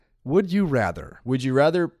Would you rather Would you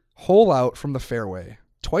rather hole out from the fairway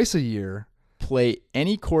twice a year, play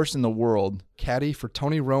any course in the world? caddy for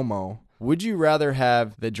Tony Romo? Would you rather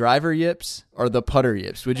have the driver yips or the putter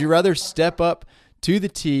yips? Would you rather step up to the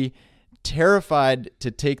tee terrified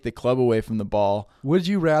to take the club away from the ball? Would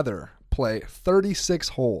you rather play 36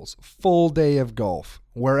 holes, full day of golf,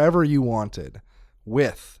 wherever you wanted,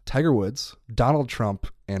 with Tiger Woods, Donald Trump,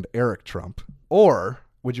 and Eric Trump? Or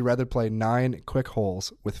would you rather play 9 quick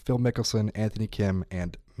holes with Phil Mickelson, Anthony Kim,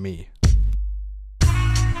 and me?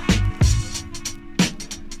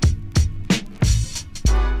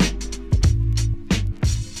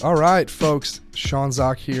 All right, folks. Sean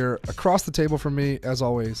Zock here. Across the table from me, as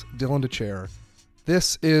always, Dylan DeChair.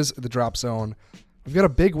 This is the Drop Zone. We've got a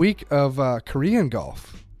big week of Korean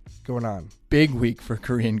golf going on. Big week for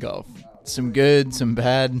Korean golf. Some good, some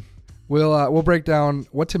bad. We'll break down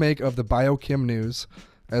what to make of the Bio Kim news,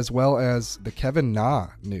 as well as the Kevin Na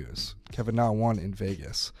news. Kevin Na won in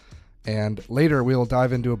Vegas. And later we'll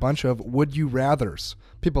dive into a bunch of would you rathers.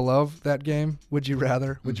 People love that game. Would you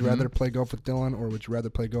rather? Would you rather play golf with Dylan, or would you rather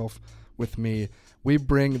play golf with me? We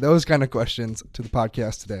bring those kind of questions to the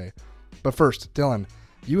podcast today. But first, Dylan,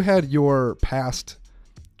 you had your past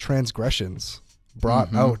transgressions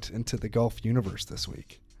brought out into the golf universe this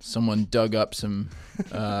week. Someone dug up some,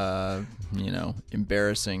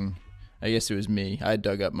 embarrassing. I guess it was me. I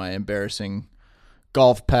dug up my embarrassing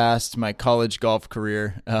golf past, my college golf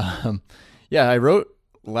career. I wrote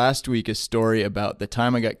last week a story about the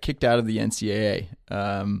time I got kicked out of the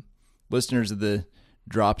NCAA. Listeners of the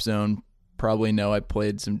Drop Zone probably know I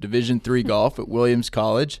played some Division III golf at Williams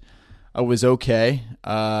College. I was okay.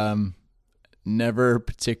 Never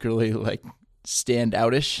particularly stand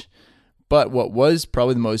outish. But what was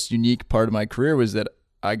probably the most unique part of my career was that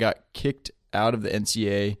I got kicked out of the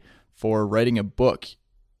NCAA for writing a book.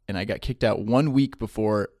 And I got kicked out 1 week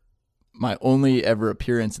before my only ever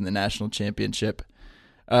appearance in the national championship.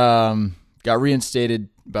 Got reinstated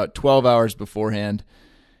about 12 hours beforehand.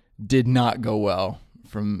 Did not go well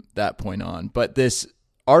from that point on. But this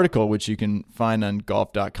article, which you can find on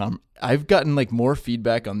golf.com, I've gotten more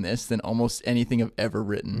feedback on this than almost anything I've ever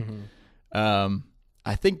written.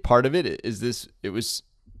 I think part of it is this. It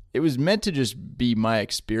was meant to just be my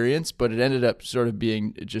experience, but it ended up sort of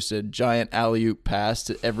being just a giant alley-oop pass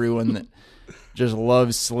to everyone that just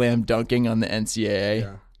loves slam dunking on the NCAA.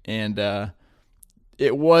 Yeah. And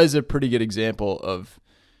it was a pretty good example of,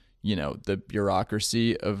 the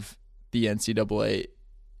bureaucracy of the NCAA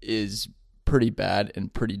is pretty bad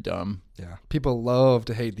and pretty dumb. Yeah. People love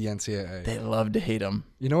to hate the NCAA. They love to hate them.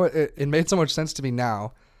 You know what? It made so much sense to me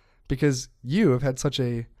now because you have had such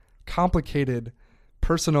a complicated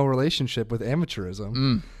personal relationship with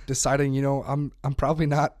amateurism, deciding, I'm probably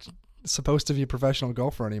not supposed to be a professional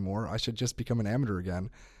golfer anymore. I should just become an amateur again.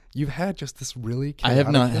 You've had just this really chaotic I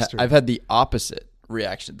have not. history. I've had the opposite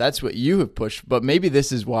reaction. That's what you have pushed, but maybe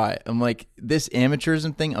this is why. I'm like, this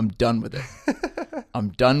amateurism thing, I'm done with it. I'm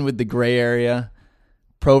done with the gray area.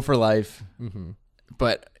 Pro for life.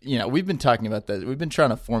 But, we've been talking about that. We've been trying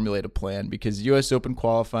to formulate a plan because U.S. Open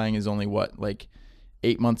qualifying is only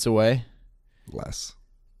 8 months away? Less.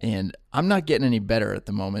 And I'm not getting any better at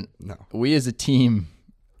the moment. No. We as a team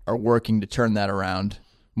are working to turn that around.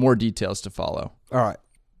 More details to follow. All right.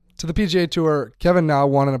 To the PGA Tour, Kevin Na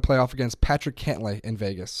won in a playoff against Patrick Cantlay in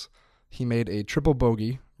Vegas. He made a triple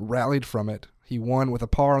bogey, rallied from it. He won with a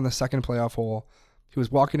par on the second playoff hole. He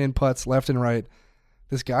was walking in putts left and right.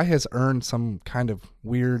 This guy has earned some kind of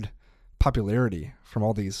weird popularity from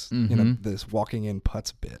all these, this walking in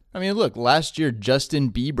putts bit. I mean, look, last year,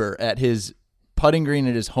 Justin Bieber at his putting green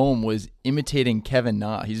at his home was imitating Kevin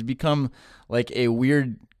Na. He's become a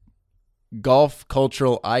weird golf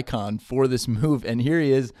cultural icon for this move. And here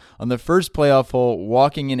he is on the first playoff hole,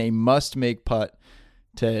 walking in a must-make putt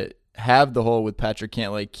to have the hole with Patrick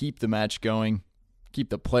Cantlay, keep the match going, keep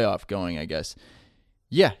the playoff going, I guess.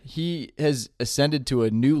 Yeah, he has ascended to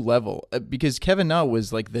a new level because Kevin Na was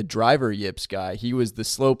the driver yips guy. He was the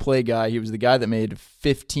slow play guy. He was the guy that made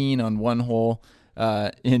 15 on one hole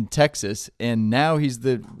in Texas. And now he's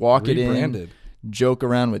the walk it in, joke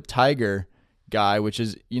around with Tiger guy, which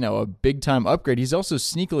is, a big time upgrade. He's also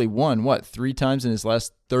sneakily won, 3 times in his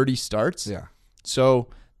last 30 starts? Yeah. So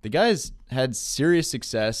the guy's had serious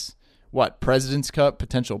success. President's Cup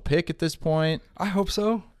potential pick at this point? I hope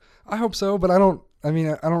so, but I don't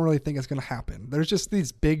really think it's going to happen. There's just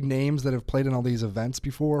these big names that have played in all these events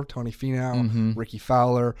before, Tony Finau, Ricky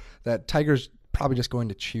Fowler, that Tiger's probably just going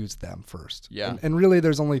to choose them first. Yeah. And really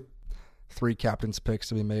there's only 3 captain's picks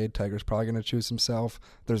to be made. Tiger's probably going to choose himself.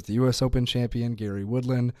 There's the U.S. Open champion, Gary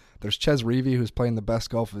Woodland. There's Ches Reavie, who's playing the best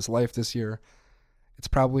golf of his life this year. It's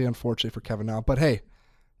probably unfortunate for Kevin Na, but hey,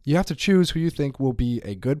 you have to choose who you think will be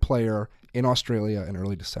a good player in Australia in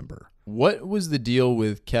early December. What was the deal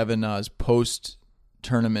with Kevin Na's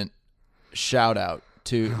post-tournament shout-out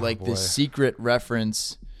to this secret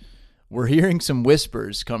reference? We're hearing some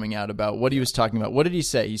whispers coming out about what he was talking about. What did he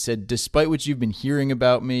say? He said, despite what you've been hearing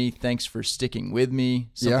about me, thanks for sticking with me,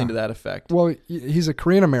 something to that effect. Well, he's a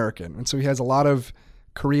Korean American, and so he has a lot of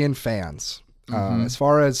Korean fans. As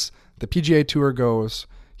far as the PGA Tour goes,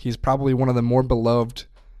 he's probably one of the more beloved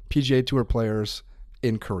PGA Tour players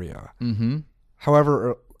in Korea. Mm-hmm.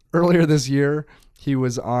 However, earlier this year, he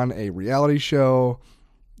was on a reality show.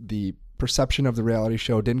 The perception of the reality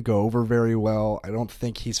show didn't go over very well. I don't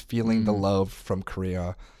think he's feeling the love from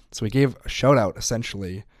Korea. So he gave a shout out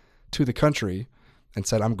essentially to the country and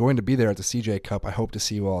said, I'm going to be there at the CJ Cup. I hope to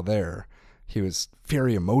see you all there. He was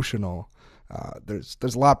very emotional. There's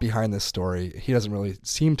a lot behind this story. He doesn't really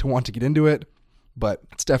seem to want to get into it, but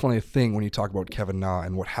it's definitely a thing when you talk about Kevin Na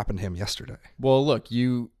and what happened to him yesterday. Well, look,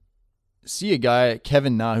 you see a guy,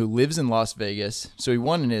 Kevin Na, who lives in Las Vegas. So he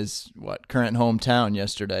won in his current hometown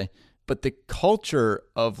yesterday. But the culture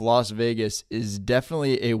of Las Vegas is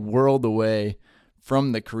definitely a world away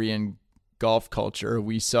from the Korean golf culture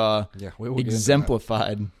we saw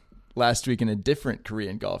exemplified last week in a different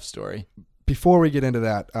Korean golf story. Before we get into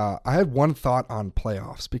that, I had one thought on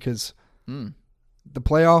playoffs because the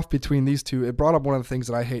playoff between these two, it brought up one of the things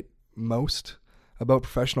that I hate most about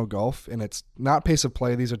professional golf, and it's not pace of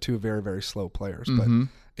play. These are two very, very slow players, but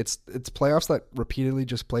it's playoffs that repeatedly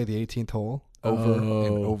just play the 18th hole over and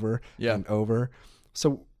over and over.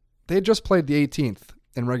 So they had just played the 18th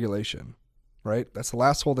in regulation, right? That's the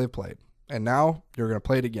last hole they've played. And now you're going to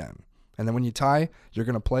play it again. And then when you tie, you're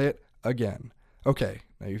going to play it again. Okay,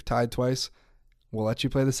 now you've tied twice. We'll let you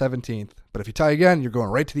play the 17th. But if you tie again, you're going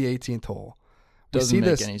right to the 18th hole. Doesn't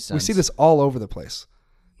make any sense. We see this all over the place.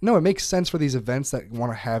 No, it makes sense for these events that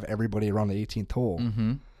want to have everybody around the 18th hole.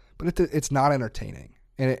 But it's not entertaining.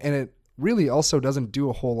 And it really also doesn't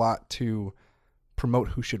do a whole lot to promote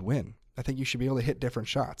who should win. I think you should be able to hit different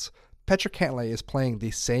shots. Patrick Cantlay is playing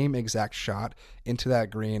the same exact shot into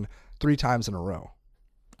that green 3 times in a row.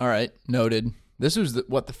 All right, noted. This was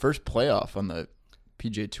the first playoff on the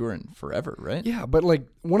PGA Tour in forever, right? Yeah, but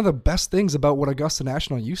one of the best things about what Augusta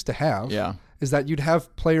National used to have is that you'd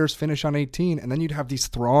have players finish on 18 and then you'd have these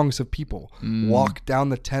throngs of people walk down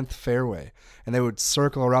the 10th fairway and they would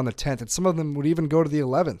circle around the 10th, and some of them would even go to the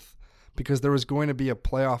 11th. Because there was going to be a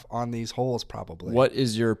playoff on these holes probably. What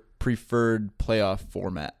is your preferred playoff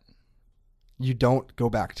format? You don't go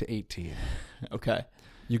back to 18. Okay.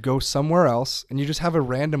 You go somewhere else, and you just have a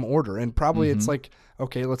random order. And probably it's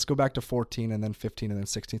okay, let's go back to 14 and then 15 and then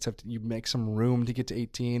 16. So you make some room to get to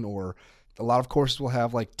 18, or a lot of courses will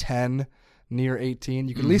have 10 near 18.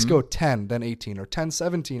 You can at least go 10, then 18, or 10,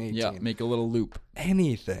 17, 18. Yeah, make a little loop.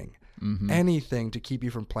 Anything to keep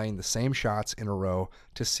you from playing the same shots in a row,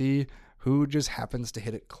 to see who just happens to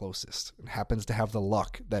hit it closest and happens to have the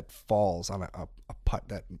luck that falls on a putt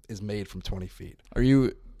that is made from 20 feet. Are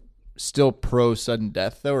you still pro sudden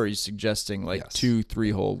death, though, or are you suggesting Yes.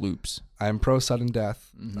 2-3 hole loops? I'm pro sudden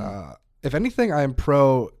death. If anything, I am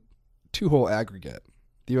pro 2-hole aggregate,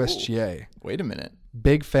 the USGA. Wait a minute.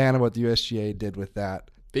 Big fan of what the USGA did with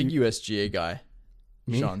that. Big USGA guy.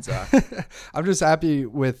 Me? Sean Zach. I'm just happy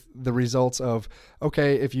with the results of,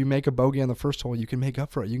 okay, if you make a bogey on the first hole, you can make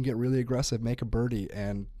up for it. You can get really aggressive, make a birdie,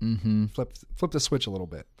 and flip the switch a little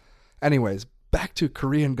bit. Anyways, back to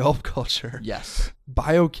Korean golf culture. Yes.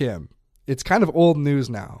 Biokim. It's kind of old news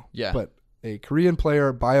now. Yeah. But a Korean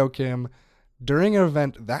player, Biokim, during an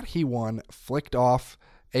event that he won, flicked off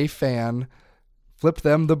a fan, flipped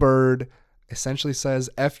them the bird, essentially says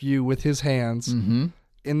F you with his hands.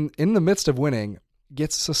 In the midst of winning,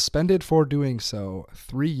 gets suspended for doing so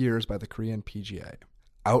 3 years by the Korean PGA.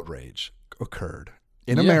 Outrage occurred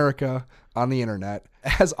in America on the internet,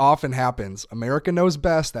 as often happens. America knows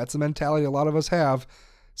best. That's the mentality a lot of us have.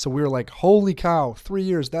 So we were like, holy cow, 3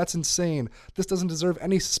 years, that's insane. This doesn't deserve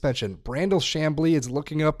any suspension. Brandel Chambly is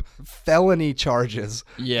looking up felony charges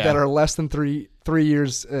that are less than three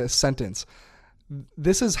years sentence.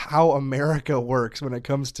 This is how America works when it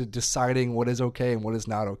comes to deciding what is okay and what is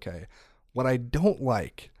not okay. What I don't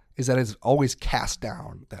like is that it's always cast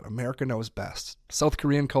down that America knows best. South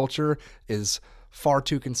Korean culture is far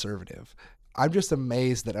too conservative. I'm just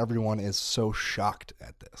amazed that everyone is so shocked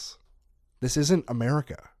at this. This isn't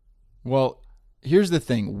America. Well, here's the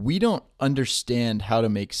thing. We don't understand how to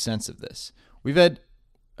make sense of this. We've had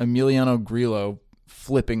Emiliano Grillo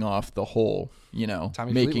flipping off the hole,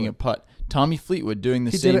 Tommy making Fleetwood. a putt. Tommy Fleetwood doing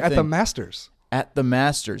the He same did it thing. at the Masters. at the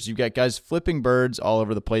Masters. You've got guys flipping birds all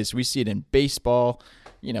over the place. We see it in baseball.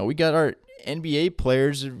 We got our NBA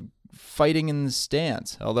players fighting in the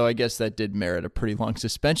stands, although I guess that did merit a pretty long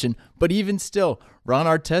suspension. But even still, Ron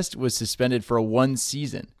Artest was suspended for 1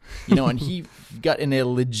 season, and he got in a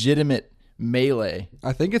legitimate melee.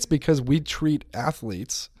 I think it's because we treat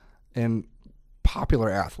athletes and popular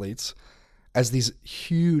athletes as these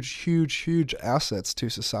huge assets to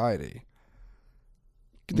society.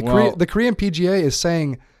 The Korean PGA is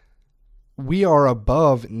saying we are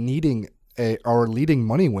above needing our leading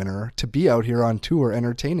money winner to be out here on tour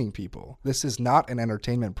entertaining people. This is not an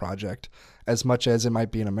entertainment project as much as it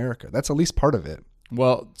might be in America. That's at least part of it.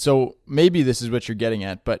 Well, so maybe this is what you're getting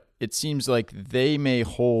at, but it seems like they may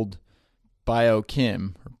hold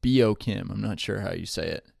Biokim, or Biokim, I'm not sure how you say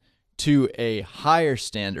it, to a higher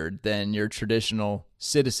standard than your traditional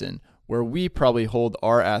citizen, where we probably hold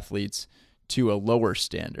our athletes to a lower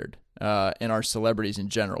standard, and our celebrities in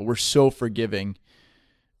general. We're so forgiving,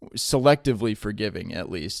 selectively forgiving at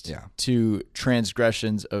least, to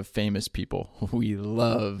transgressions of famous people. We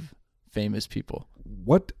love famous people.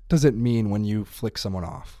 What does it mean when you flick someone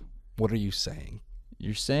off? What are you saying?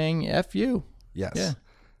 You're saying F you. Yes. Yeah.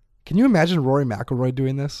 Can you imagine Rory McIlroy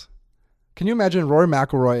doing this? Can you imagine Rory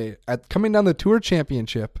McIlroy coming down the Tour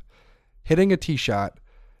Championship, hitting a tee shot?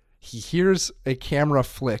 He hears a camera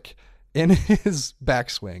flick in his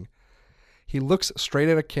backswing. He looks straight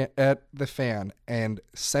at the fan and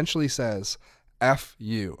essentially says, F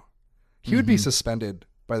you. He would be suspended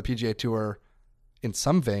by the PGA Tour in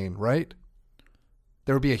some vein, right?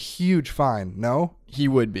 There would be a huge fine, no? He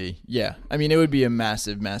would be, yeah. I mean, it would be a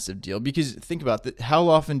massive deal, because think about that. How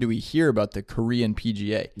often do we hear about the Korean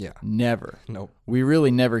PGA? Yeah. Never. Nope. We really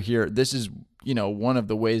never hear. This is, one of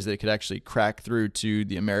the ways that it could actually crack through to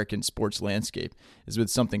the American sports landscape is with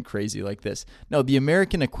something crazy like this. No, the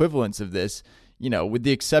American equivalents of this, with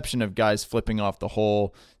the exception of guys flipping off the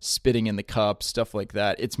hole, spitting in the cup, stuff like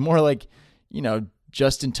that, it's more like,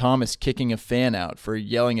 Justin Thomas kicking a fan out for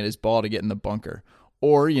yelling at his ball to get in the bunker.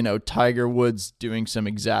 Or, Tiger Woods doing some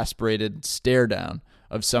exasperated stare down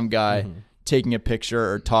of some guy taking a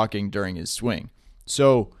picture or talking during his swing.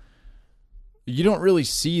 So you don't really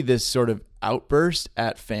see this sort of outburst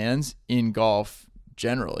at fans in golf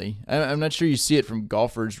generally. I'm not sure you see it from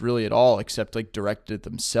golfers really at all, except like directed at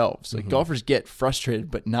themselves. Like golfers get frustrated,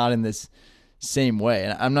 but not in this same way.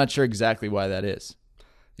 And I'm not sure exactly why that is.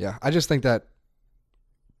 Yeah, I just think that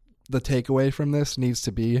the takeaway from this needs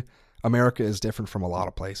to be America is different from a lot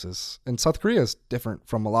of places, and South Korea is different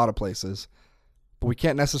from a lot of places, but we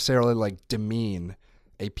can't necessarily demean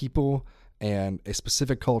a people and a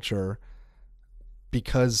specific culture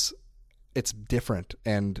because it's different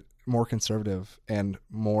and more conservative and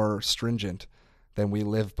more stringent than we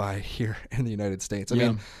live by here in the United States. I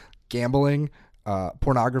mean, gambling,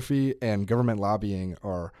 pornography, and government lobbying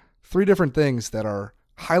are 3 different things that are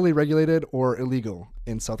highly regulated or illegal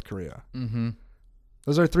in South Korea.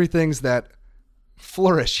 Those are 3 things that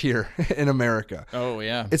flourish here in America. Oh,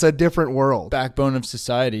 yeah. It's a different world. Backbone of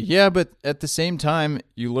society. Yeah, but at the same time,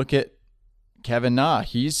 you look at Kevin Na.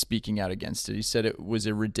 He's speaking out against it. He said it was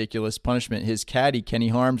a ridiculous punishment. His caddy, Kenny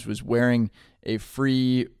Harms, was wearing a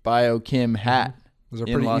free Biokim hat. Those are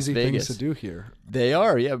pretty easy things to do here. They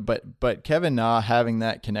are, yeah. But Kevin Na having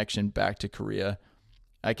that connection back to Korea,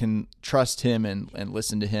 I can trust him and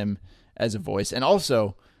listen to him as a voice. And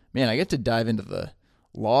also, man, I get to dive into the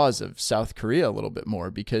laws of South Korea a little bit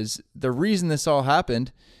more, because the reason this all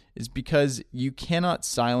happened is because you cannot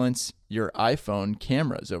silence your iPhone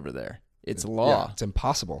cameras over there. It's law. Yeah, it's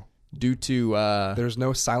impossible. Due to there's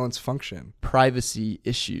no silence function. Privacy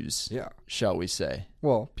issues, shall we say.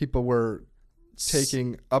 Well, people were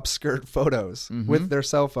taking upskirt photos with their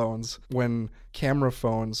cell phones when camera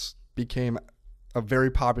phones became a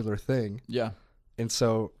very popular thing. Yeah. And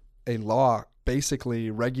so a law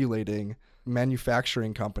basically regulating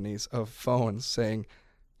manufacturing companies of phones saying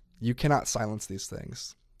you cannot silence these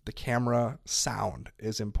things. The camera sound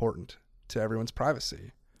is important to everyone's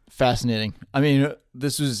privacy. Fascinating. I mean,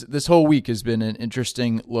 this whole week has been an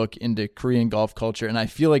interesting look into Korean golf culture, and I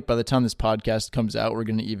feel like by the time this podcast comes out, we're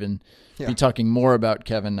going to even be talking more about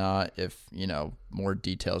Kevin Na if, more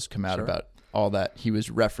details come out about all that he was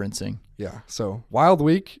referencing. Yeah. So wild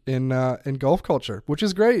week in golf culture, which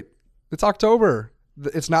is great. It's October.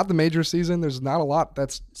 It's not the major season. There's not a lot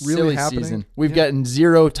that's really Silly happening. Season. We've gotten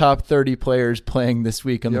 0 top 30 players playing this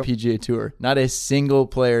week on the PGA Tour. Not a single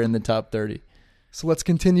player in the top 30. So let's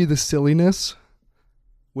continue the silliness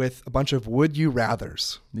with a bunch of would you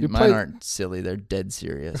rathers. Mine aren't silly. They're dead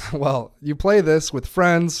serious. Well, you play this with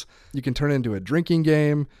friends. You can turn it into a drinking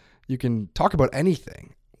game. You can talk about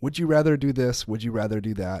anything. would you rather do this? Would you rather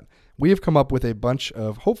do that? We have come up with a bunch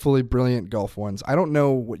of hopefully brilliant golf ones. I don't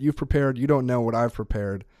know what you've prepared. You don't know what I've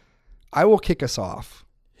prepared. I will kick us off.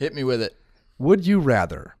 Hit me with it. Would you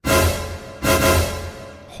rather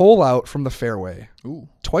hole out from the fairway Ooh.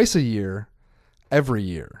 twice a year, every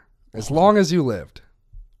year, as long as you lived?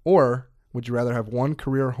 Or would you rather have one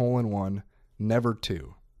career hole-in-one, never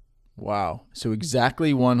two? Wow. So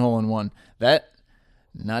exactly one hole-in-one. That,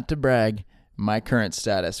 not to brag, my current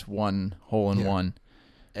status, one hole-in-one.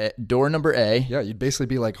 Door number A. Yeah, you'd basically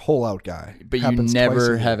be like hole-out guy. But you Happens twice a never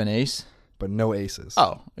year, have an ace? But no aces.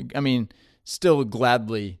 Oh, I mean, still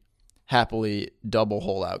gladly, happily double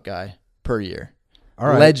hole-out guy per year. All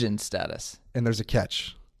right. Legend status. And there's a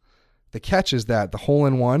catch. The catch is that the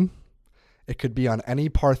hole-in-one, it could be on any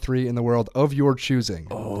par 3 in the world of your choosing.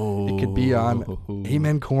 Oh. It could be on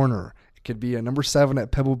Amen Corner. It could be a number 7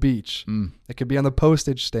 at Pebble Beach. It could be on the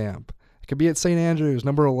postage stamp. It could be at St. Andrews,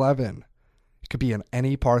 number 11. It could be on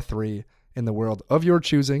any par 3 in the world of your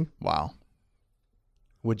choosing. Wow.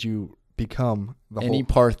 Would you become the Any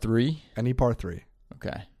par 3? Any par 3.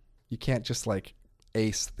 Okay. You can't just like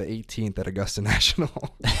ace the 18th at Augusta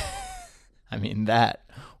National. I mean, that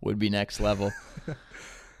would be next level.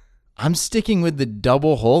 I'm sticking with the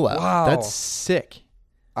double hole out. Wow. That's sick.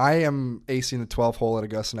 I am acing the 12th hole at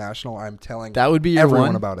Augusta National. I'm telling That would be your everyone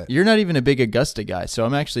one about it. You're not even a big Augusta guy, so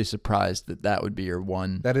I'm actually surprised that that would be your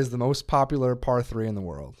one. That is the most popular par 3 in the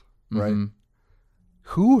world, right? Mm-hmm.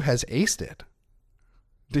 Who has aced it?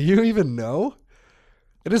 Do you even know?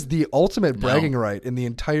 It is the ultimate bragging right in the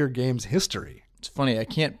entire game's history. It's funny. I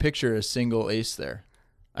can't picture a single ace there.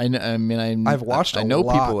 I've watched I know a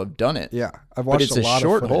lot. people have done it. Yeah, I've watched but it's a lot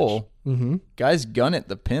short of footage. hole. Mm-hmm. Guys gun at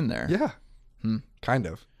the pin there. Yeah, kind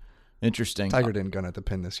of. Interesting. Tiger didn't gun at the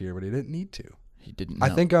pin this year, but he didn't need to. He didn't. I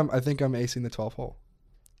know. think I'm acing the 12th hole.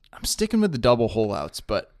 I'm sticking with the double hole outs,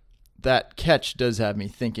 but that catch does have me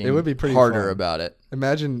thinking. It would be pretty harder fun. about it.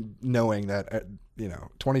 Imagine knowing that at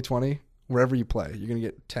 2020, wherever you play, you're gonna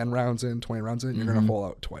get 10 rounds in, 20 rounds in, you're gonna hole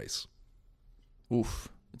out twice. Oof,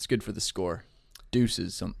 it's good for the score.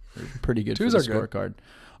 Deuces, pretty good Twos for the are good. scorecard.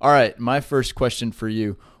 All right, my first question for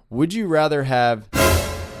you: would you rather have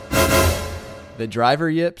the driver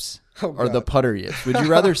yips or the putter yips? Would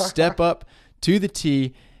you rather step up to the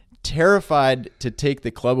tee, terrified to take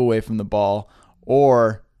the club away from the ball,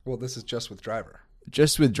 or Well, this is just with driver.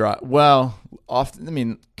 just with draw? Well, off. I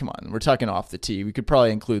mean, come on, we're talking off the tee. We could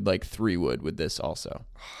probably include like 3-wood with this also.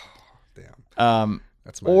 Damn.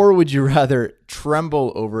 That's my Or would you rather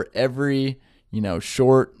tremble over every,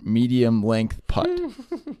 short, medium length putt?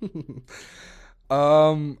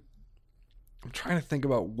 I'm trying to think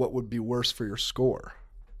about what would be worse for your score.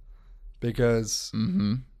 Because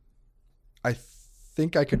I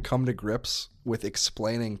think I could come to grips with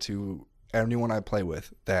explaining to anyone I play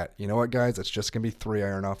with that, you know what, guys, it's just going to be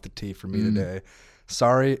 3-iron off the tee for me today.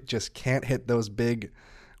 Sorry, just can't hit those big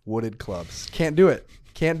wooded clubs. Can't do it.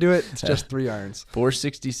 Can't do it. It's just 3-irons.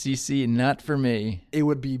 460cc, not for me. It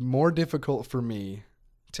would be more difficult for me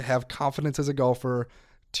to have confidence as a golfer,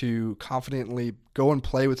 to confidently go and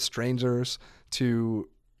play with strangers, to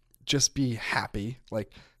just be happy.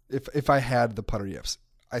 Like if I had the putter yips,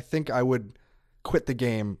 I think I would quit the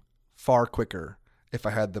game far quicker if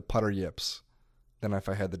I had the putter yips than if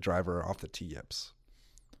I had the driver off the tee yips.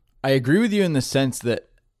 I agree with you in the sense that,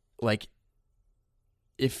 like,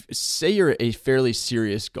 if say you're a fairly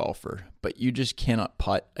serious golfer, but you just cannot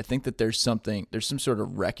putt, I think that there's some sort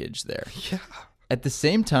of wreckage there. Yeah. At the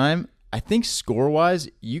same time, I think score-wise,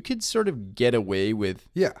 you could sort of get away with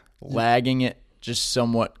Yeah. lagging it just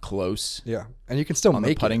somewhat close. Yeah. And you can still On the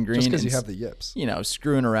make putting it green just because you and have the yips.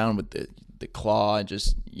 Screwing around with the claw,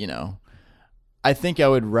 just, I think I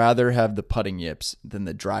would rather have the putting yips than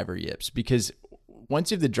the driver yips, because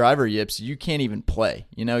once you have the driver yips, you can't even play.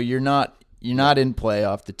 You're not in play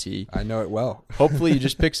off the tee. I know it well. Hopefully you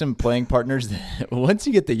just pick some playing partners that, once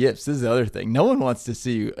you get the yips, this is the other thing. No one wants to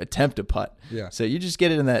see you attempt a putt. Yeah. So you just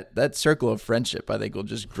get it in that circle of friendship. I think will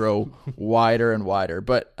just grow wider and wider.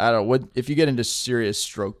 But I don't know, if you get into serious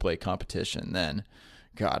stroke play competition, then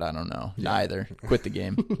God, I don't know. Yeah. Neither. Quit the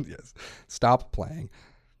game. Yes. Stop playing.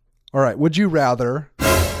 All right. Would you rather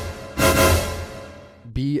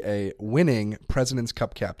be a winning President's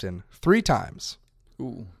Cup captain 3 times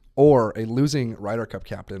Ooh. or a losing Ryder Cup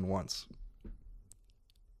captain once?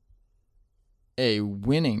 A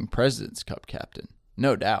winning President's Cup captain.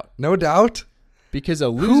 No doubt. No doubt. Because a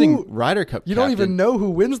losing Ryder Cup You captain, don't even know who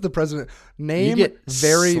wins the President. Name you get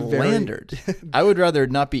very, slandered. I would rather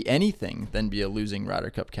not be anything than be a losing Ryder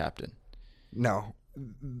Cup captain. No.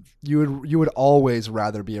 you would always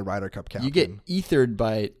rather be a Ryder Cup captain. You get ethered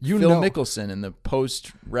by Phil Mickelson in the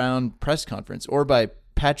post-round press conference, or by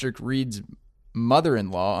Patrick Reed's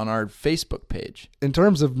mother-in-law on our Facebook page. In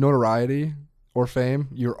terms of notoriety or fame,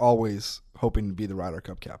 you're always hoping to be the Ryder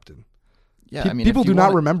Cup captain. Yeah, I mean, people do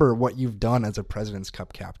not remember what you've done as a President's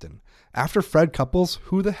Cup captain. After Fred Couples,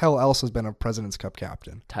 who the hell else has been a President's Cup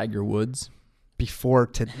captain? Tiger Woods. Before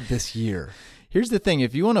this year. Here's the thing.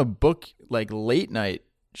 If you want to book like late night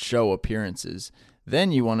show appearances,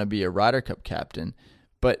 then you want to be a Ryder Cup captain.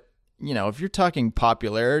 But, you know, if you're talking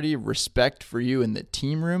popularity, respect for you in the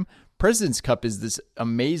team room, President's Cup is this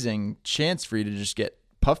amazing chance for you to just get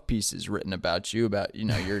puff pieces written about you, about, you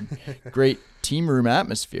know, your great team room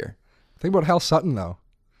atmosphere. Think about Hal Sutton, though.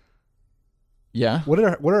 Yeah. What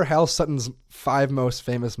are Hal Sutton's 5 most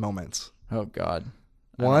famous moments? Oh, God.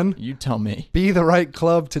 1, you tell me. Be the right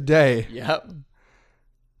club today. Yep.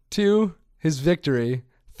 2, his victory.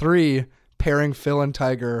 3, pairing Phil and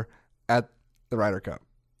Tiger at the Ryder Cup.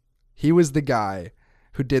 He was the guy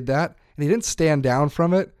who did that, and he didn't stand down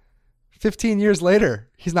from it. 15 years later,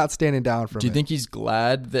 he's not standing down from it. Do you think he's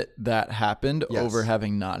glad that happened over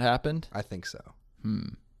having not happened? I think so. I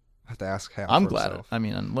have to ask Hal. I'm glad. I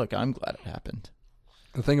mean, look, I'm glad it happened.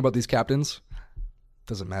 The thing about these captains,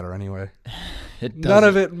 doesn't matter anyway. None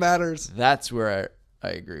of it matters. That's where I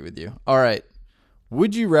agree with you. All right.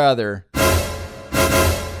 Would you rather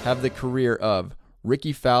have the career of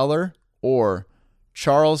Ricky Fowler or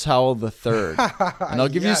Charles Howell III? And I'll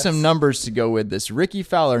give you some numbers to go with this. Ricky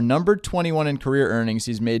Fowler, number 21 in career earnings.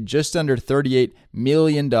 He's made just under $38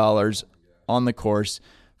 million on the course.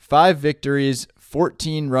 5 victories,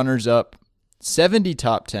 14 runners-up, 70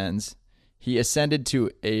 top 10s. He ascended to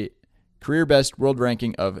a career best world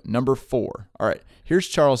ranking of number 4. All right, here's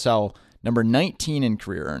Charles Howell, number 19 in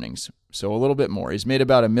career earnings, so a little bit more. He's made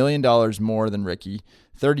about $1 million more than Ricky,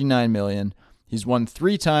 $39 million. He's won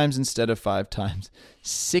 3 times instead of 5 times,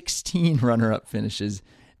 16 runner-up finishes,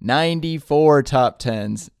 94 top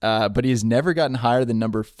 10s, but he has never gotten higher than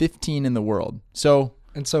number 15 in the world. So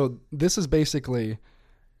this is basically,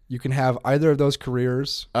 you can have either of those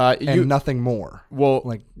careers and nothing more.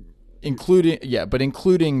 Well,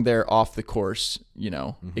 including their off the course,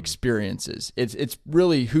 experiences. It's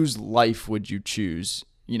really whose life would you choose,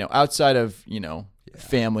 outside of,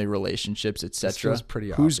 family relationships, etc. Feels pretty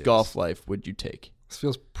Whose obvious. golf life would you take? This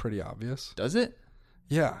feels pretty obvious. Does it?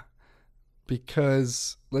 Yeah.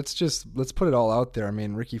 Because let's put it all out there. I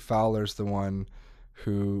mean, Ricky Fowler's the one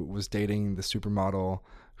who was dating the supermodel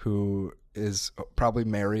who is probably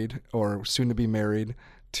married or soon to be married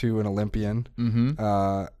to an Olympian.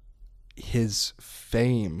 Mm-hmm. His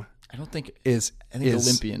fame, I think is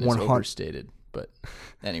Olympian is overstated, but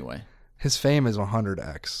anyway, his fame is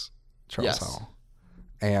 100x Charles Howell.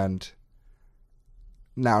 And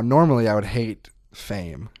now, normally I would hate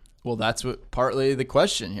fame. Well, that's partly the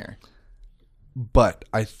question here. But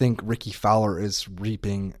I think Ricky Fowler is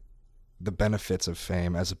reaping the benefits of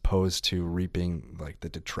fame as opposed to reaping like the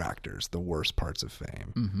detractors, the worst parts of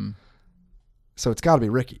fame. Mm-hmm. So it's got to be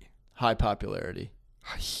Ricky. High popularity.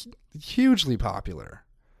 Hugely popular.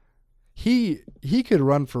 He could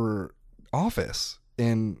run for office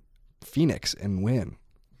in Phoenix and win.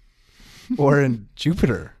 Or in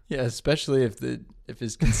Jupiter. Yeah, especially if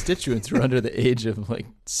his constituents are under the age of like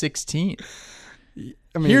 16.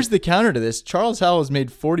 I mean, here's the counter to this. Charles Howell has made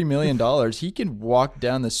 $40 million. He can walk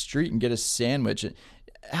down the street and get a sandwich.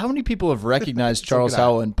 How many people have recognized Charles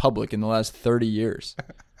Howell in public in the last 30 years?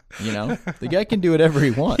 The guy can do whatever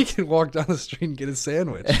he wants. He can walk down the street and get a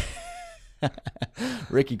sandwich.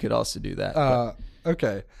 Ricky could also do that.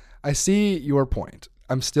 Okay. I see your point.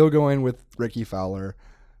 I'm still going with Ricky Fowler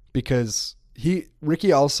because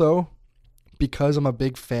Ricky also, because I'm a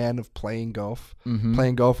big fan of playing golf,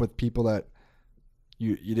 playing golf with people that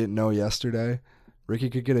you didn't know yesterday, Ricky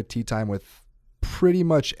could get a tee time with pretty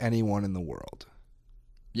much anyone in the world.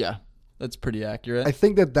 Yeah, that's pretty accurate. I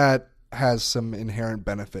think that has some inherent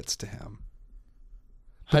benefits to him.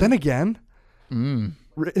 But then again,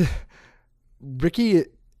 Ricky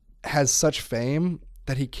has such fame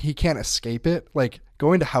that he can't escape it. Like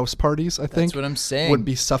going to house parties, I think, that's what I'm saying, would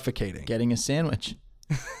be suffocating. Getting a sandwich.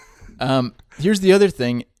 Here's the other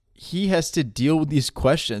thing. He has to deal with these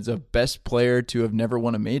questions of best player to have never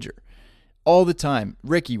won a major all the time.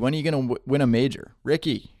 Ricky, when are you going to win a major?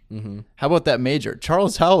 Ricky, how about that major?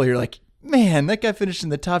 Charles Howell, you're like, man, that guy finished in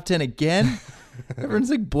the top 10 again.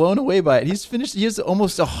 Everyone's like blown away by it. He has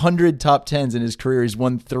almost 100 top 10s in his career. He's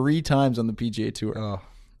won 3 times on the PGA Tour. Oh,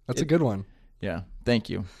 that's a good one. Yeah, thank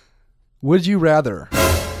you. Would you rather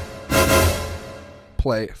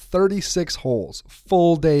play 36 holes,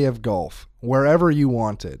 full day of golf, wherever you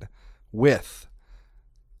wanted, with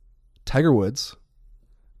Tiger Woods,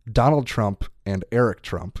 Donald Trump, and Eric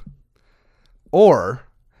Trump? Or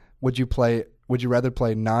would you rather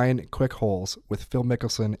play 9 quick holes with Phil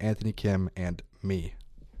Mickelson, Anthony Kim, and me?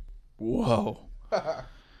 Whoa.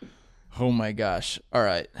 Oh my gosh. All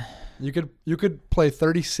right. You could play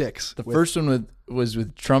 36. The first one was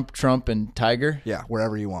with Trump, and Tiger. Yeah,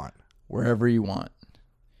 wherever you want. Wherever you want.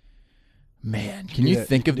 Man, can you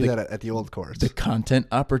think of that at the old course? The content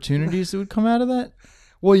opportunities that would come out of that?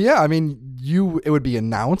 Well, yeah. I mean, it would be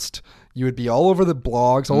announced. You would be all over the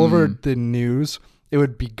blogs, all over the news. It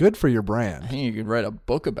would be good for your brand. I think you could write a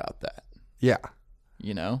book about that. Yeah.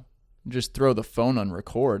 You know? Just throw the phone on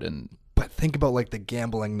record and... But think about like the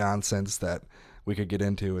gambling nonsense that we could get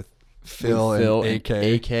into with Phil and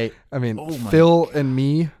AK. I mean, Phil and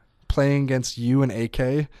me playing against you and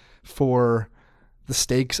AK for the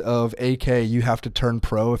stakes of AK. You have to turn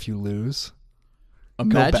pro if you lose.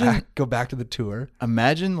 Go back to the tour.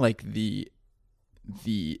 Imagine like the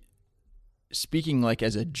speaking like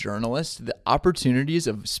as a journalist, the opportunities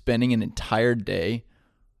of spending an entire day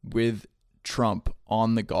with Trump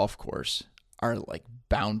on the golf course are like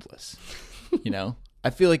boundless. You know, I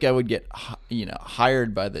feel like I would get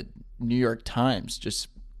hired by the New York Times just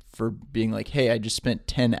for being like, hey, I just spent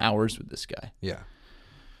 10 hours with this guy. Yeah.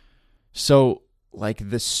 So like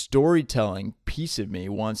the storytelling piece of me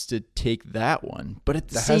wants to take that one, but at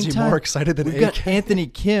the same time, has you more excited than we've AK. got Anthony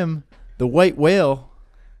Kim, the white whale,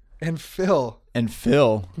 and Phil.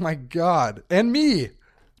 My God, and me.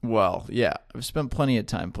 Well, yeah, I've spent plenty of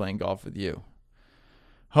time playing golf with you.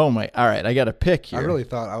 Oh my! All right, I got to pick here. I really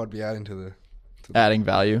thought I would be adding to the adding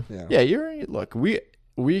value. Yeah. Look.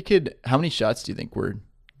 We could. How many shots do you think we're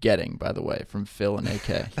getting? By the way, from Phil and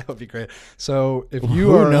AK. That would be great. So if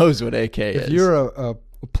who knows what AK is? If you're a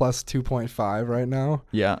plus 2.5 right now,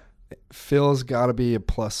 yeah, Phil's got to be a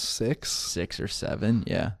plus 6 or 7.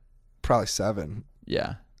 Yeah, probably 7.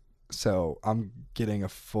 Yeah. So I'm getting a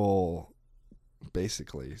full,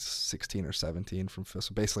 basically 16 or 17 from Phil.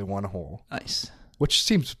 So basically 1 hole. Nice. Which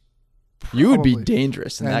seems you would be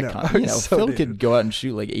dangerous in that kind. So Phil could go out and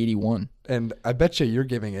shoot like 81. And I bet you're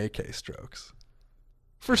giving AK strokes.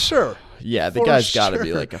 For sure. Yeah, the guy's got to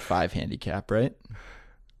be like a 5 handicap, right?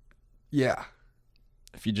 Yeah.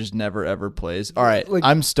 If he just never ever plays. All right, like,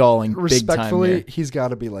 I'm stalling big time respectfully, here. He's got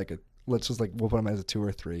to be like we'll put him as a 2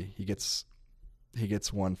 or 3. He gets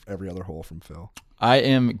 1 every other hole from Phil. I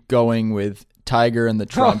am going with Tiger and the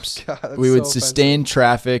Trumps. Oh, God, we would sustain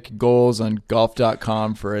traffic goals on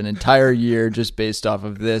golf.com for an entire year just based off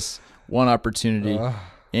of this one opportunity.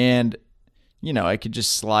 And, you know, I could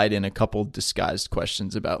just slide in a couple disguised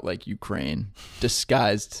questions about like Ukraine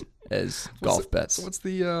disguised as golf bets. So what's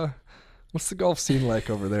the golf scene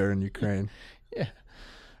like over there in Ukraine? Yeah.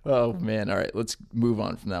 Oh, man. All right. Let's move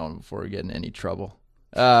on from that one before we get in any trouble.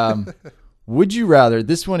 Would you rather,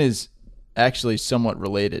 this one is actually somewhat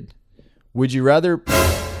related. Would you rather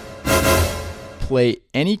play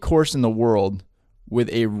any course in the world with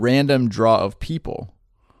a random draw of people,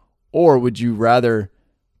 or would you rather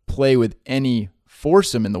play with any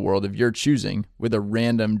foursome in the world of your choosing with a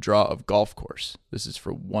random draw of golf course? This is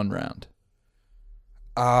for 1 round.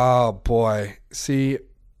 Oh, boy. See,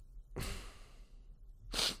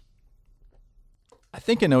 I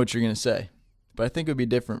think I know what you're going to say, but I think it would be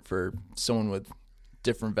different for someone with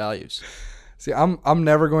different values. See, I'm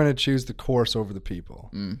never going to choose the course over the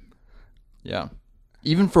people. Yeah.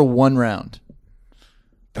 Even for 1 round.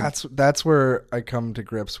 That's where I come to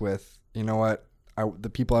grips with, you know what?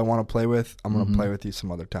 The people I want to play with, I'm going to play with you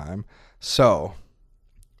some other time. So,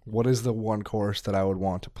 what is the one course that I would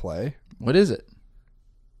want to play? What is it?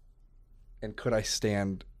 And could I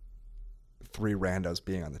stand 3 randos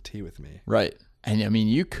being on the tee with me? Right. And I mean,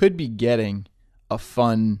 you could be getting a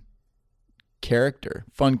fun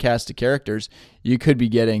cast of characters. You could be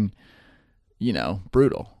getting,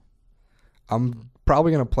 brutal. I'm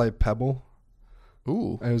probably going to play Pebble.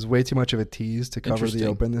 Ooh. It was way too much of a tease to cover the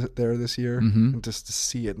Open there this year. And just to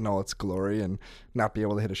see it in all its glory and not be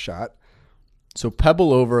able to hit a shot. So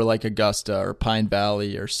Pebble over like Augusta or Pine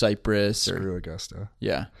Valley or Cypress. Screw Augusta.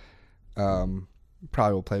 Yeah.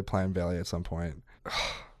 Probably will play Pine Valley at some point.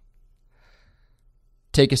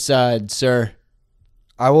 Take a side, sir.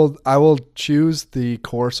 I will choose the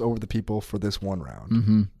course over the people for this 1 round.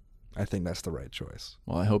 Mm-hmm. I think that's the right choice.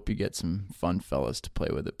 Well, I hope you get some fun fellas to play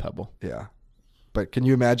with at Pebble. Yeah. But can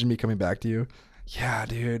you imagine me coming back to you? Yeah,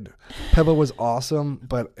 dude. Pebble was awesome,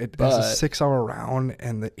 but it was a 6-hour round,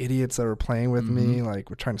 and the idiots that were playing with me,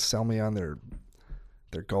 like, were trying to sell me on their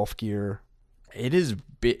golf gear. It is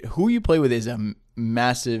who you play with is a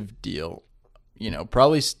massive deal.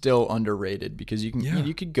 Probably still underrated because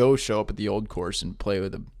you could go show up at the old course and play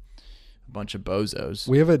with a bunch of bozos.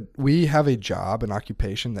 We have a job, an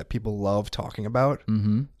occupation that people love talking about,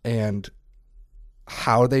 and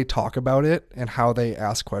how they talk about it and how they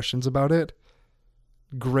ask questions about it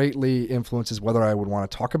greatly influences whether I would want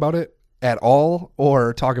to talk about it at all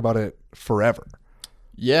or talk about it forever.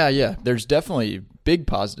 Yeah. There's definitely big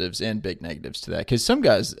positives and big negatives to that because some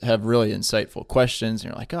guys have really insightful questions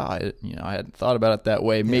and you're like, I hadn't thought about it that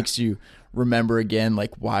way. It makes you remember again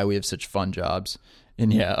like why we have such fun jobs.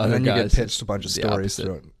 And other then guys, you get pitched a bunch of stories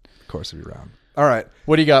throughout the course of your round. All right.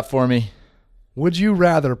 What do you got for me? Would you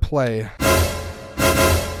rather play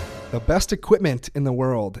the best equipment in the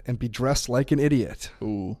world and be dressed like an idiot?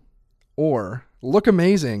 Ooh. Or look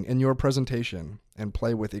amazing in your presentation and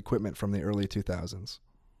play with equipment from the early 2000s?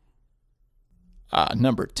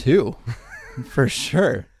 Number 2, for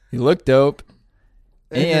sure. You look dope.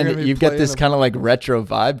 And you've got this kind of like retro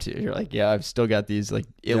vibe to it. You're like, I've still got these like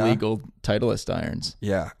illegal Titleist irons.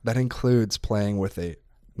 Yeah, that includes playing with a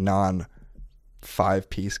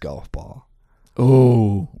non-5-piece golf ball.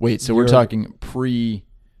 Oh, wait. So we're talking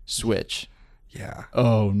pre-switch. Yeah.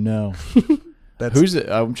 Oh no.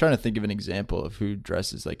 I'm trying to think of an example of who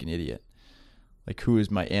dresses like an idiot. Like who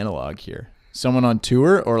is my analog here? Someone on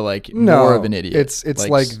tour or like more of an idiot? It's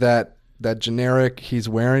like that generic, he's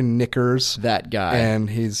wearing knickers. That guy. And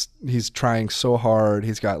he's trying so hard.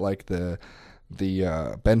 He's got like the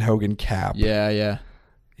Ben Hogan cap. Yeah.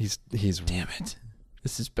 He's damn it.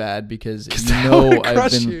 This is bad because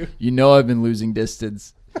I've been losing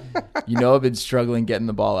distance. I've been struggling getting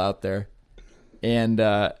the ball out there. And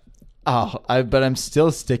but I'm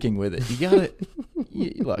still sticking with it. You got to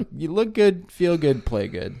you look good, feel good, play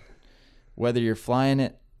good. Whether you're flying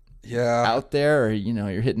it out there or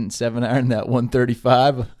you're hitting 7-iron that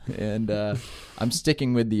 135, and I'm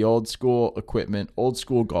sticking with the old school equipment, old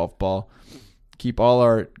school golf ball. Keep all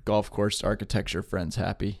our golf course architecture friends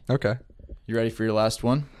happy. Okay. You ready for your last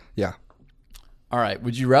one? Yeah. All right.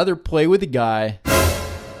 Would you rather play with a guy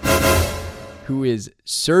who is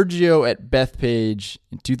Sergio at Bethpage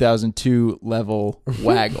in 2002 level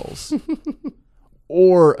waggles,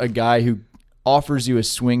 or a guy who offers you a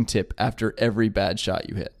swing tip after every bad shot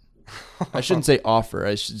you hit? I shouldn't say offer.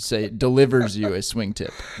 I should say delivers you a swing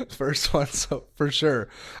tip. First one, so for sure.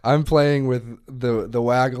 I'm playing with the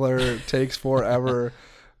waggler, takes forever,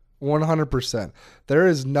 100%. There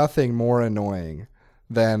is nothing more annoying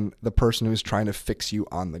than the person who's trying to fix you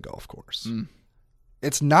on the golf course.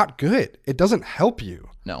 It's not good. It doesn't help you.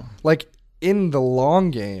 No. Like in the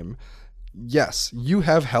long game, yes, you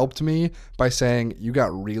have helped me by saying you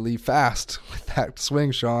got really fast with that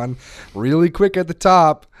swing, Sean. Really quick at the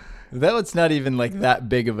top. That's not even like that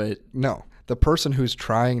big of a... No. The person who's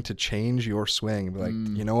trying to change your swing, be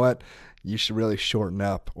like, you know what? You should really shorten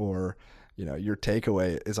up, or, your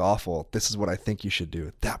takeaway is awful. This is what I think you should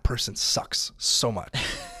do. That person sucks so much.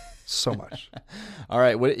 So much. All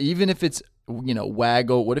right. Even if it's,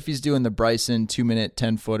 waggle, what if he's doing the Bryson 2-minute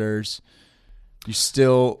 10-footers? You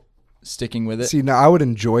still sticking with it? See, now I would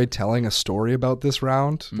enjoy telling a story about this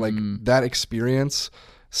round. Like that experience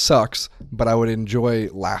sucks, but I would enjoy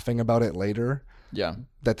laughing about it later. Yeah.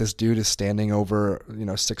 That this dude is standing over,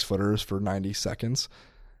 6-footers for 90 seconds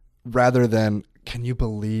rather than, can you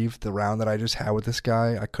believe the round that I just had with this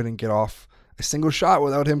guy? I couldn't get off a single shot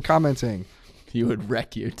without him commenting. He would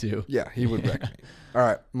wreck you too. Yeah, he would wreck me. All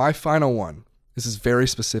right, my final one. This is very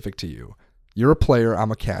specific to you. You're a player.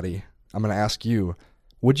 I'm a caddy. I'm going to ask you,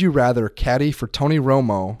 would you rather caddy for Tony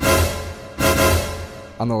Romo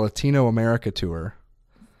on the Latino America Tour?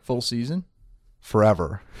 Full season?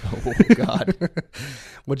 Forever. Oh, God.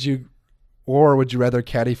 Would you rather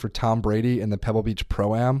caddy for Tom Brady in the Pebble Beach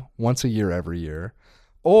Pro-Am once a year every year?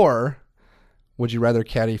 Or would you rather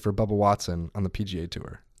caddy for Bubba Watson on the PGA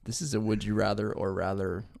Tour? This is a would you rather or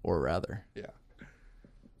rather or rather. Yeah.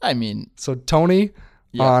 I mean. So Tony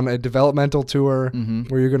on a developmental tour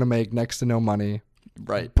where you're going to make next to no money.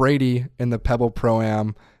 Right. Brady in the Pebble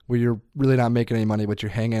Pro-Am where you're really not making any money, but you're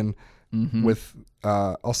hanging with,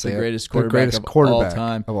 I'll say the greatest quarterback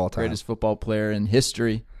of all time. Greatest football player in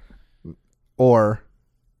history. Or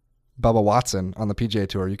Bubba Watson on the PGA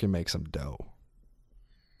Tour, you can make some dough.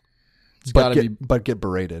 But get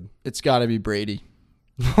berated. It's got to be Brady.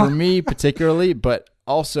 For me particularly, but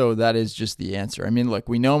also that is just the answer. I mean, look,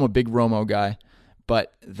 we know I'm a big Romo guy,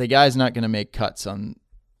 but the guy's not going to make cuts on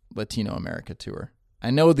Latino America Tour.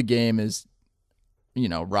 I know the game is,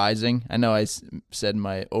 rising. I know I said in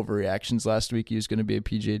my overreactions last week he was going to be a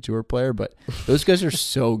PGA Tour player, but those guys are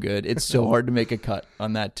so good. It's so hard to make a cut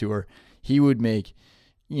on that tour. he would make,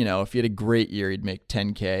 if he had a great year, he'd make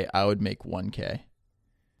 10K. I would make 1K.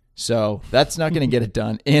 So that's not going to get it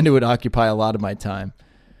done, and it would occupy a lot of my time.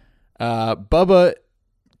 Bubba,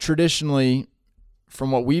 traditionally,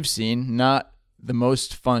 from what we've seen, not the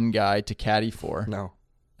most fun guy to caddy for. No.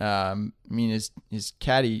 His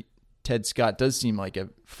caddy, Ted Scott, does seem like a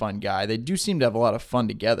fun guy. They do seem to have a lot of fun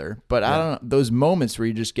together, but I don't know, those moments where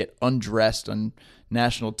you just get undressed on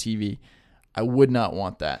national TV, I would not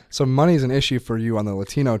want that. So money's an issue for you on the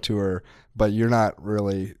Latino tour, but you're not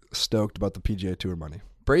really stoked about the PGA Tour money.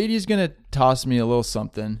 Brady's going to toss me a little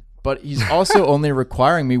something, but he's also only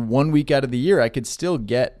requiring me 1 week out of the year. I could still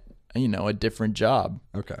get, a different job.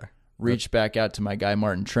 Okay. Reach back out to my guy,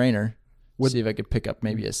 Martin Trainer, see if I could pick up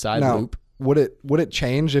maybe a side loop. Would it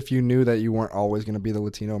change if you knew that you weren't always going to be the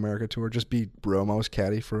Latino America Tour? Just be Romo's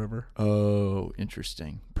caddy forever? Oh,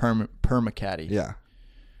 interesting. Perma caddy. Yeah.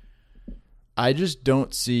 I just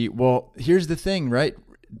don't see. Well, here's the thing, right?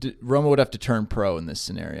 Romo would have to turn pro in this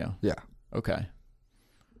scenario. Yeah. Okay.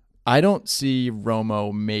 I don't see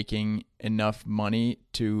Romo making enough money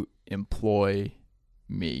to employ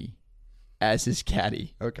me as his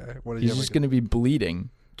caddy. Okay. He's just going to be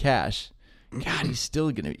bleeding cash. God,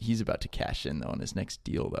 he's about to cash in, though, on his next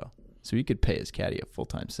deal, though. So he could pay his caddy a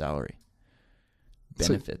full-time salary.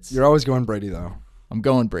 Benefits. So you're always going Brady, though. I'm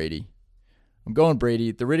going Brady.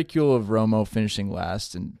 The ridicule of Romo finishing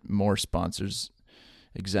last and more sponsors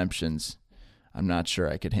exemptions, I'm not sure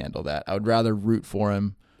I could handle that. I would rather root for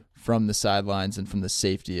him from the sidelines and from the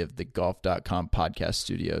safety of the golf.com podcast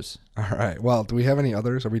studios. All right. Well, do we have any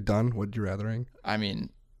others? Are we done? Would you rathering?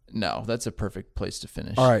 No, that's a perfect place to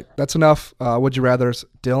finish. All right. That's enough. Would you rathers?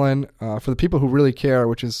 Dylan, for the people who really care,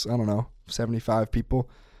 which is, 75 people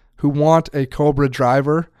who want a Cobra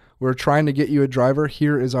driver, we're trying to get you a driver.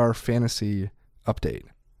 Here is our fantasy update.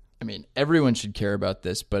 Everyone should care about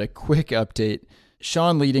this, but a quick update.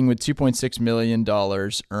 Sean leading with $2.6 million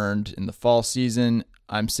earned in the fall season.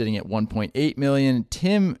 I'm sitting at $1.8 million.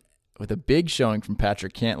 Tim, with a big showing from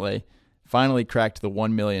Patrick Cantlay, finally cracked the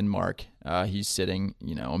 1 million mark. He's sitting,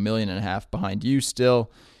 $1.5 million behind you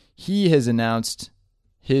still. He has announced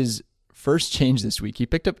his first change this week. He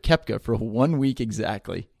picked up Koepka for 1 week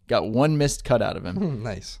exactly. Got one missed cut out of him.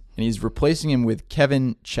 Nice. And he's replacing him with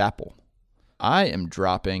Kevin Chappell. I am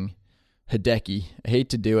dropping Hideki. I hate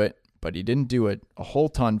to do it, but he didn't do it a whole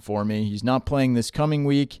ton for me. He's not playing this coming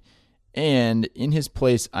week. And in his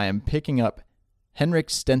place, I am picking up Henrik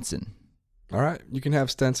Stenson. All right. You can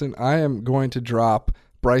have Stenson. I am going to drop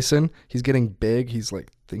Bryson. He's getting big. He's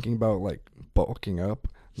thinking about bulking up.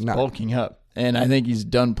 Bulking up. And I think he's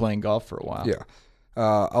done playing golf for a while. Yeah.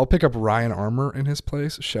 I'll pick up Ryan Armour in his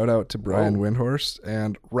place. Shout out to Brian Windhorst.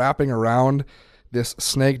 And wrapping around this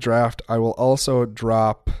snake draft, I will also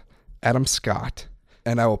drop Adam Scott.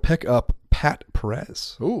 And I will pick up Pat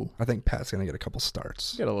Perez. Ooh. I think Pat's going to get a couple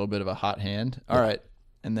starts. Got a little bit of a hot hand. All right.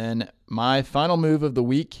 And then my final move of the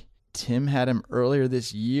week, Tim had him earlier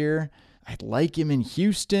this year. I'd like him in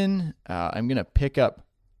Houston. I'm going to pick up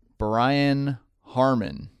Brian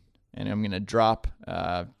Harman. And I'm going to drop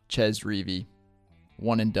Ches Reavie.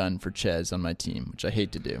 One and done for Ches on my team, which I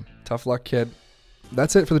hate to do. Tough luck, kid.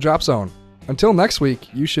 That's it for the Drop Zone. Until next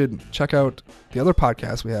week, you should check out the other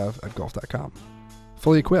podcasts we have at golf.com.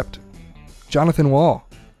 Fully Equipped, Jonathan Wall,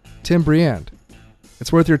 Tim Briand.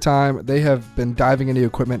 It's worth your time. They have been diving into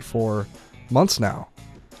equipment for months now,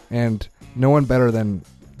 and no one better than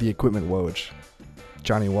the equipment Woj,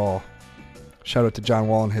 Johnny Wall. Shout out to John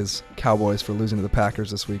Wall and his Cowboys for losing to the Packers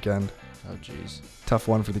this weekend. Oh, jeez. Tough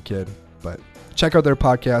one for the kid, but check out their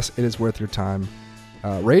podcast. It is worth your time.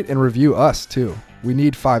 Rate and review us, too. We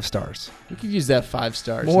need 5 stars. We could use that 5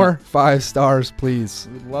 stars. More 5 stars, please.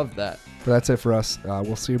 We'd love that. But that's it for us.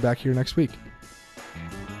 We'll see you back here next week.